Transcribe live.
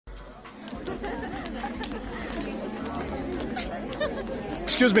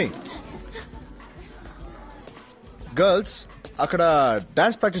Excuse me girls, అక్కడ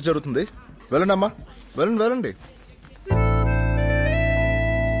dance practice జరుగుతుంది, వెళ్ళండి అమ్మా, వెళ్ళండి వెళ్ళండి.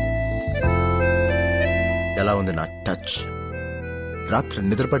 ఎలా ఉంది నా టచ్? రాత్రి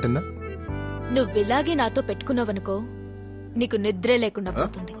నిద్ర పట్టిందా? నువ్విలాగే నాతో పెట్టుకున్నావనుకో నీకు నిద్రే లేకుండా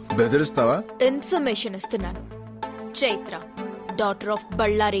పోతుంది. బెదిరిస్తావా? ఇన్ఫర్మేషన్ ఇస్తున్నాను. చైత్ర, డాటర్ ఆఫ్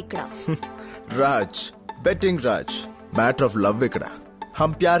బళ్ళారి ఇక్కడ. Raj, betting Raj, matter of love ఇక్కడ.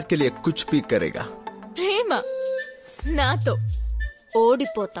 హమ్ ప్యార్ కే లియే కుచ్ భీ కరేగా. ప్రేమ నాతో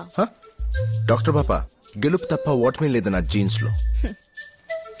ఓడిపోతాం. డాక్టర్ పాపా, గెలుపు తప్ప ఓటమి లేదు నా జీన్స్ లో.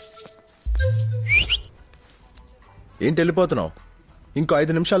 ఏంటి వెళ్ళిపోతున్నావు? ఇంకో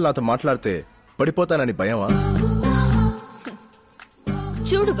 5 నిమిషాలు నాతో మాట్లాడితే పడిపోతానని భయమా?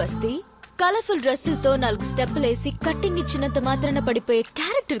 చూడు బస్తీ, కలర్ఫుల్ డ్రెస్సులతో 4 స్టెప్పులేసి కట్టింగ్ ఇచ్చినంత మాత్రాన పడిపోయే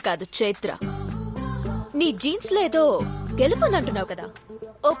క్యారెక్టర్ కాదు చైత్ర. నీ జీన్స్ లో ఏదో గెలుపుందంటున్నావు కదా,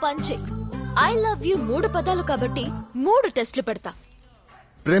 ఓ పంచే. ఐ లవ్ యూ 3 పదాలు కాబట్టి 3 టెస్టులు పెడతా.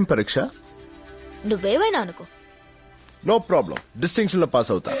 ప్రేమ పరీక్ష? నువ్వేవైనా అనుకో, నో ప్రాబ్లం, డిస్టింక్షన్ లో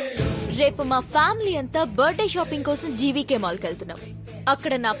పాస్ అవుతా. రేపు మా ఫ్యామిలీ అంతా బర్త్డే షాపింగ్ కోసం జీవీకే మాల్ కి వెళ్తున్నాం.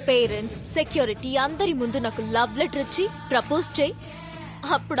 అక్కడ నా పేరెంట్స్, సెక్యూరిటీ అందరి ముందు నాకు లవ్ లెటర్ ఇచ్చి ప్రపోజ్ చేయి.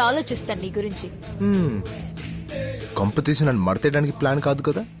 అప్పుడు ఆలోచిస్తాను నీ గురించి. కాంపిటీషన్ అని మడతేయడానికి ప్లాన్ కాదు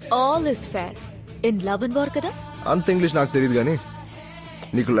కదా. All is fair in love and war కదా. అంత ఇంగ్లీష్ నాకు తెలియదు గానీ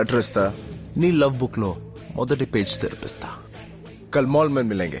నీకు లెటర్ ఇస్తా, నీ లవ్ బుక్ లో మొదటి పేజ్ తెరిపిస్తా. కల్ mall May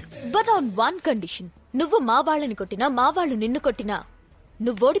మిలేంగే. But on one condition, నువ్వు మా వాళ్ళని కొట్టినా మా వాళ్ళు నిన్ను కొట్టినా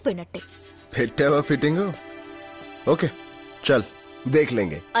నువ్వు ఓడిపోయినట్టే. పెట్టావా ఫిట్టింగ్? ఓకే చల్ Dekh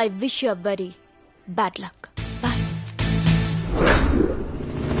లేంగే. I wish you very bad luck. Bye.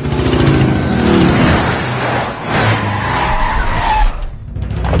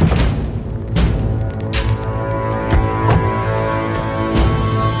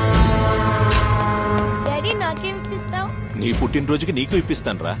 Daddy నాకేం ఇప్పిస్తావు? నీ పుట్టినరోజుకి నీకు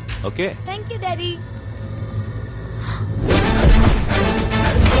ఇప్పిస్తాను రా. Okay, thank you daddy.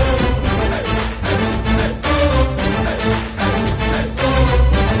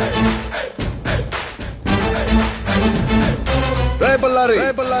 రే బల్లారి, రే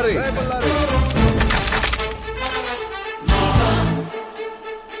బల్లారి, రే బల్లారి.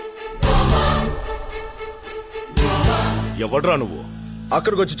 ఎవడ్రా నువ్వు?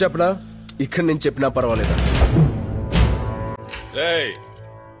 అక్కడికి వచ్చి చెప్పనా, ఇక్కడ నేను చెప్పినా పర్వాలేదా? రేయ్,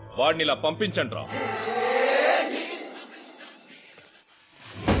 వాడిని ఇలా పంపించండి రా.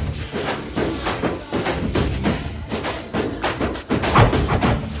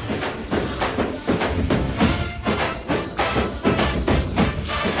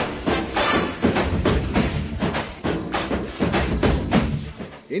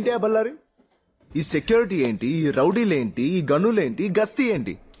 ఏంటి ఆ బల్లారి? ఈ సెక్యూరిటీ ఏంటి, ఈ రౌడీలేంటి, ఈ గన్నులేంటి, ఈ గస్తీ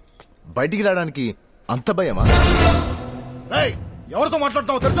ఏంటి? బయటికి రావడానికి అంత భయమా? ఎవరితో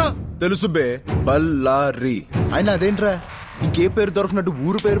మాట్లాడుతావు తెలుసా? తెలుసు బే, బల్లారి. అయినా అదేంట్రా, ఇంకే పేరు దొరకనట్టు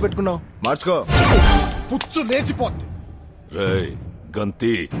ఊరు పేరు పెట్టుకున్నావు? మార్చుకో, పుచ్చు లేచిపోద్ది. రేయ్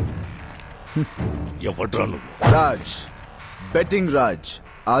గంతి, ఎవడ్రా నువ్వు? Raj, betting Raj,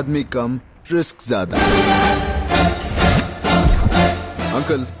 Aadmi come risk జ్యాదా.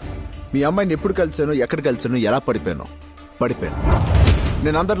 Uncle, మీ అమ్మాయిని ఎప్పుడు కలిసాను, ఎక్కడ కలిసాను, ఎలా పడిపోయాను?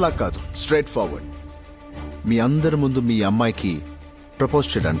 నేను అందరిలా కాదు, స్ట్రైట్ ఫార్వర్డ్. మీ అందరి ముందు మీ అమ్మాయికి ప్రపోజ్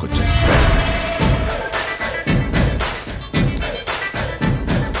చేయడానికి వచ్చాను.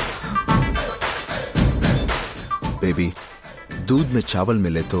 बेबी, दूध में चावल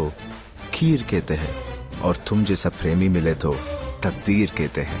मिले तो खीर कहते हैं, और तुम जैसा प्रेमी मिले तो तकदीर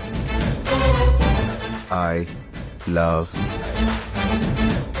कहते हैं. I love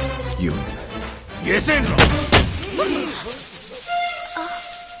you.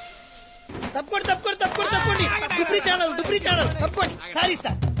 తప్పకోండి. Dubri channel తప్పకోండి. Sorry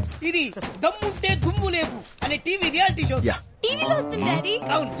sir, ఇది దమ్ముంటే దుమ్ము లేవు అనే టీవీ రియాలిటీ షో. టీవీలో వస్తుంది daddy.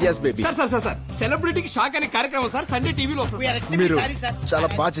 Yes baby. Sir సెలబ్రిటీకి shock అనే కార్యక్రమం సార్ సండే టీవీలో వస్తుంది. మీరు చాలా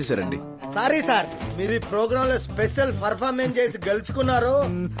బాగా చేశారండి. సారీ సార్, మీరు ఈ ప్రోగ్రామ్ లో స్పెషల్ పర్ఫార్మెన్స్ చేసి గెలుచుకున్నారు.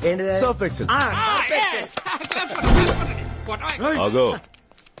 Surf excel. ఆగో,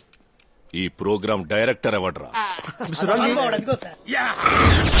 ఈ ప్రోగ్రామ్ డైరెక్టర్ ఎవడ్రా?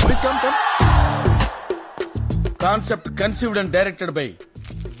 Please come. Concept conceived and directed by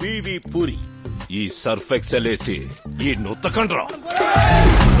వివి పూరి. ఈ సర్ఫ్ ఎక్సెల్ వేసి ఈ నుత్తకండ్రా.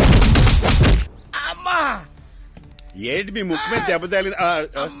 అమ్మా, ఏంటి మీ ముక్కు మీద దెబ్బ తగిలింది?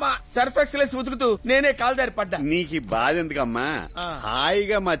 సర్ఫ్ ఎక్సలెన్స్ ఉతుకుతూ నేనే కాలుదారి పడ్డా. నీకు ఈ బాధ ఎందుకమ్మా?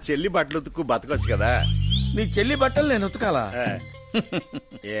 హాయిగా మా చెల్లి బట్టలు ఉతుక్కు బతకొచ్చు కదా. నీ చెల్లి బట్టలు నేను ఉతకాలా?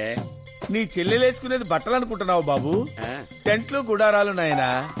 ఏ నీ చెల్లెలు వేసుకునేది బట్టలు అనుకుంటున్నావు బాబు? టెంట్లు గుడారాలు నాయనా.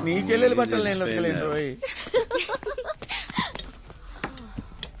 నీ చెల్లెలు బట్టలు నేను లొక్కలేను రోయ్.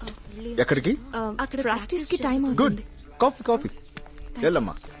 ఎక్కడికి? అక్కడ ప్రాక్టీస్ కి టైం గుడ్. కాఫీ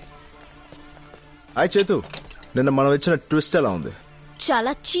వెళ్ళమ్మా. హాయ్ చేతు, నిన్న మనం ఇచ్చిన ట్విస్ట్ ఎలా ఉంది?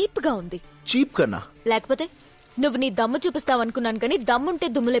 చాలా చీప్ గా ఉంది. చీప్ కన్నా? లేకపోతే నువ్వు నీ దమ్ము చూపిస్తావనుకున్నాను కానీ దమ్ముంటే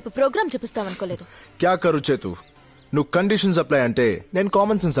దుమ్ములేపు ప్రోగ్రామ్ చూపిస్తావనుకోలేదు. క్యా కరు చేతు, నువ్వు కండిషన్స్ అప్లై అంటే నేను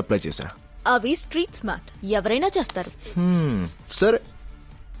కామన్ సెన్స్ అప్లై చేశా. అవి స్ట్రీట్ స్మార్ట్, ఎవరైనా చేస్తారు. సరే,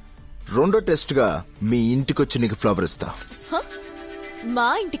 రెండో టెస్ట్ గా మీ ఇంటికొచ్చి నీకు ఫ్లవర్ ఇస్తా. మా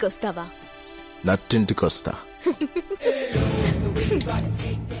ఇంటికి వస్తావా? నట్టింటికి వస్తా.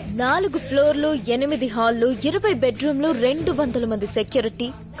 4 ఫ్లోర్లు, 8 హాల్లు, 20 బెడ్రూమ్లు, 200 మంది సెక్యూరిటీ,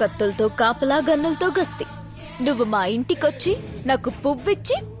 కత్తులతో కాపలా, గన్నులతో గస్తీ. నువ్వు మా ఇంటికొచ్చి నాకు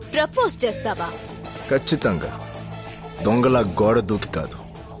పువ్విచ్చి ప్రపోజ్ చేస్తావా? ఖచ్చితంగా. దొంగలా గోడ దూకి కాదు,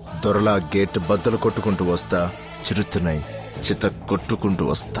 దొరలా గేట్ బద్దలు కొట్టుకుంటూ వస్తా. చిరుతున్నాయి చిత కొట్టుకుంటూ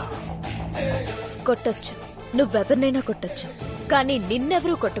వస్తా. కొట్టొచ్చు, నువ్వెవరినైనా కొట్టొచ్చు, కానీ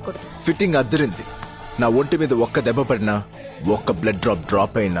నిన్నెవరూ కొట్టకూడదు. ఫిట్టింగ్ అద్దరింది. నా ఒంటి మీద ఒక్క దెబ్బ పడినా, ఒక్క బ్లడ్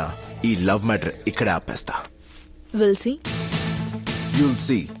డ్రాప్ అయినా ఈ లవ్ మ్యాటర్ ఇక్కడే ఆపేస్తా. Will see. You'll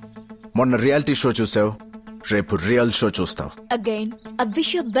see. మొన్న రియాలిటీ షో చూసావు, రేపు రియల్ షో చూస్తావు. Again I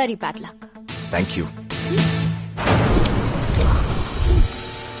wish you very bad luck. Thank you.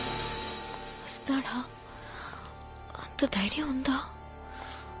 వస్తాడా? అంత ధైర్యం ఉందా?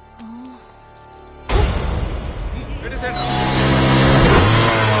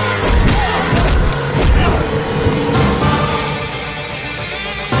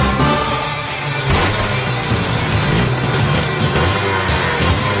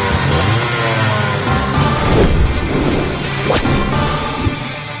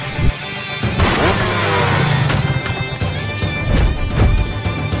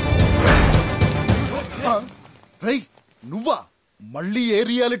 నువ్వా? మళ్ళీ ఏ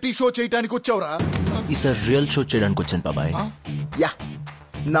రియాలిటీ షో చేయడానికి వచ్చావురా? ఈసారి రియల్ షో చేయడానికి వచ్చాను బాబాయ్. యా,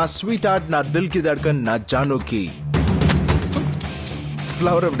 నా స్వీట్ హార్ట్, నా దిల్ కి దడ్కన్, నా జానుకి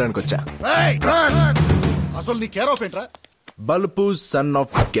ఫ్లవర్ ఇవ్వడానికి వచ్చా. అసలు నీ కేర్ ఆఫ్ ఏంట్రా? బల్పు సన్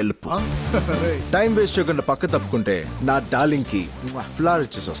ఆఫ్ గెలుపు. టైం వేస్ట్ చేయకుండా పక్క తప్పుకుంటే నా డార్లింగ్ కి ఫ్లవర్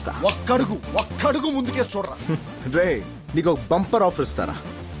ఇచ్చేసి వస్తా. ఒక్కడుగు ముందుకే చూడరా. రే, నీకు ఒక బంపర్ ఆఫర్ ఇస్తారా?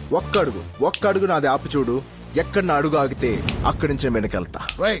 ఒక్క అడుగు నాది ఆపి చూడు. ఎక్కడ నా అడుగు ఆగితే అక్కడి నుంచి వెనకెళ్తా.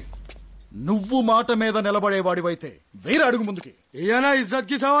 నువ్వు మాట మీద నిలబడేవాడివైతే వేరే అడుగు ముందుకి. ఇజ్జత్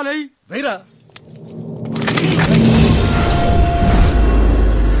కి సవాల్ వేరా.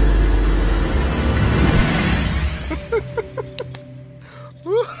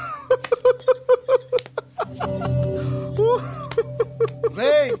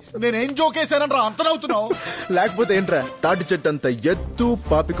 నేనేం జోకేశానరా అంత నవ్వుతున్నావు? లేకపోతే ఏంట్రా, తాటి చెట్టు అంత ఎత్తు,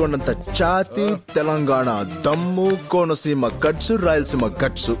 పాపికొండంత ఛాతి, తెలంగాణ దమ్ము, కోనసీమ గట్సు, రాయలసీమ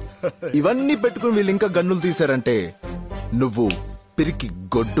గట్సు, ఇవన్నీ పెట్టుకుని వీళ్ళు ఇంకా గన్నులు తీశారంటే నువ్వు పిరికి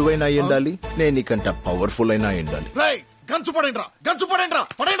గొడ్డువైనా అయ్యుండాలి, నేను నీకంట పవర్ఫుల్ అయినా అయ్యుండాలి. గన్సు పడేండ్రా.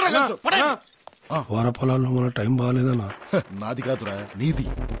 వార పొలాల్లో మన టైం బాగాలేదన్నా. నాది కాదురా, నీది.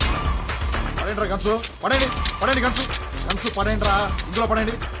 పడేండ్రా గన్సు, పడండి గన్సు పడేండ్రా, ఇందులో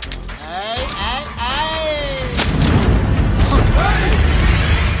పడండి.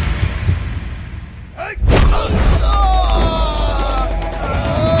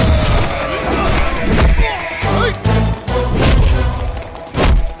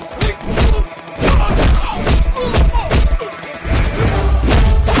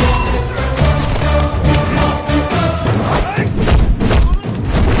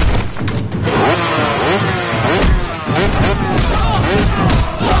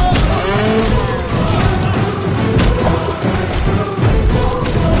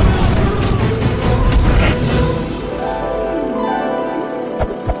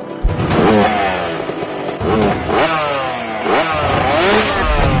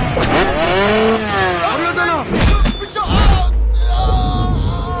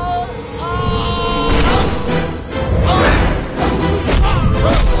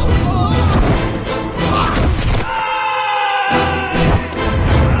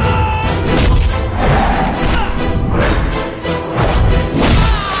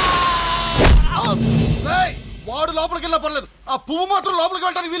 పువ్వు మాత్రం లోపలికి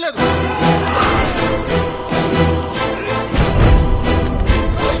వెళ్ళడానికి వీల్లేదు.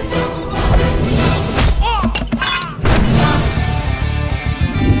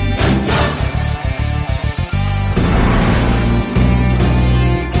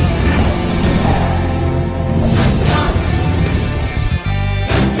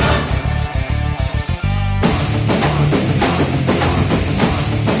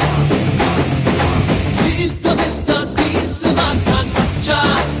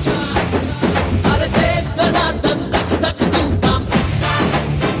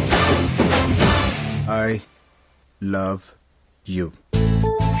 యూ.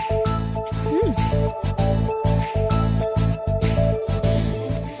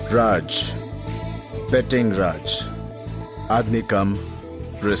 राज, बेटिंग राज, आदमी कम,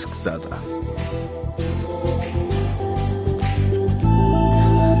 रिस्क ज्यादा.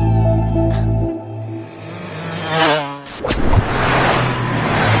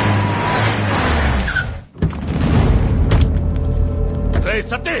 రే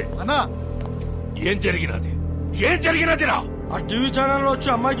సత్తే అన్నా ఏం జరిగినదిరా? ఆ టీవీ ఛానల్ వచ్చి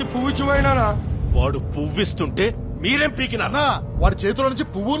అమ్మాయికి పువ్వు ఇచ్చిపోయినానా? వాడు పువ్విస్తుంటే మీరేం పీకినా? అన్నా వాడి చేతిలో నుంచి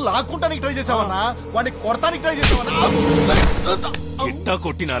పువ్వు లాక్కుంటానికి ట్రై చేసావన్నా, వాడిని కొడతానికి ట్రై చేసావన్నా. ఇట్టా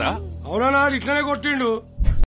కొట్టినారా? అవునా, ఇట్లనే కొట్టిండు.